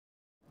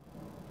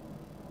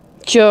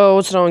Yo,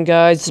 what's going on,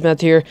 guys? It's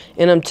Matt here,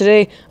 and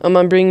today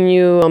I'm bringing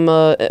you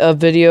a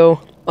video.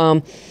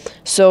 I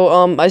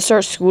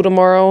start school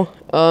tomorrow.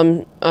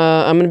 I'm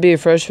gonna be a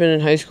freshman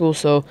in high school,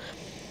 so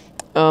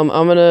I'm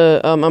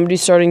gonna be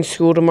starting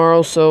school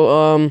tomorrow.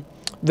 So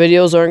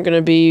videos aren't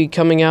gonna be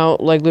coming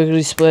out like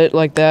Lickety Split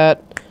like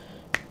that.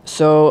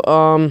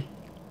 So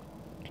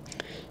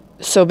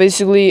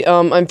basically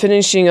I'm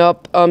finishing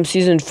up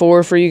season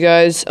 4 for you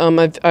guys. I'm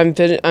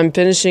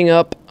finishing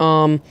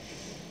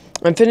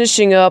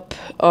up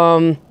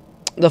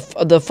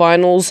the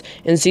finals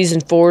in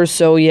season 4.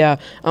 So yeah,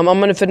 I'm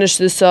gonna finish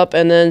this up,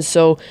 and then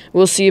so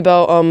we'll see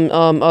about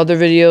other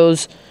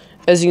videos.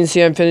 As you can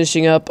see, I'm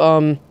finishing up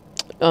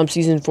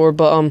season 4,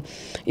 but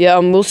yeah,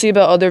 we'll see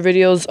about other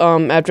videos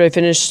after I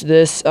finish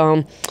this.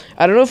 I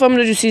don't know if I'm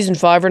gonna do season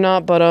 5 or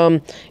not,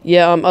 but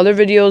yeah, other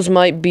videos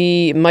might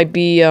be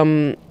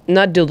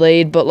not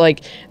delayed, but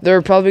like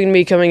they're probably gonna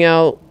be coming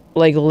out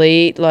like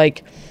late,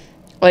 like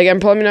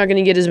I'm probably not going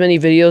to get as many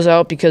videos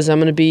out because I'm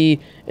going to be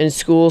in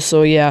school.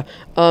 So yeah,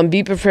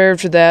 be prepared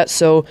for that.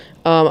 So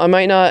I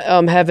might not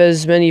have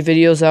as many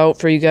videos out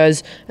for you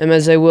guys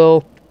as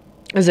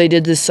I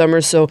did this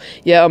summer. So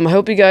yeah, I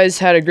hope you guys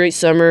had a great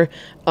summer.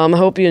 I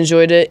hope you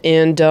enjoyed it.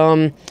 And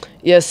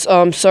yes,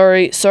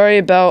 sorry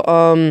about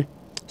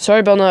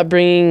not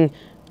bringing.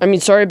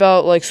 Sorry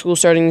about like school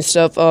starting and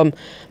stuff. I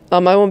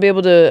won't be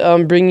able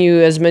to bring you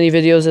as many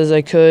videos as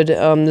I could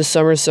this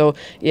summer. So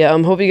yeah,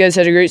 hope you guys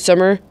had a great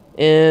summer.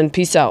 And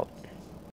peace out.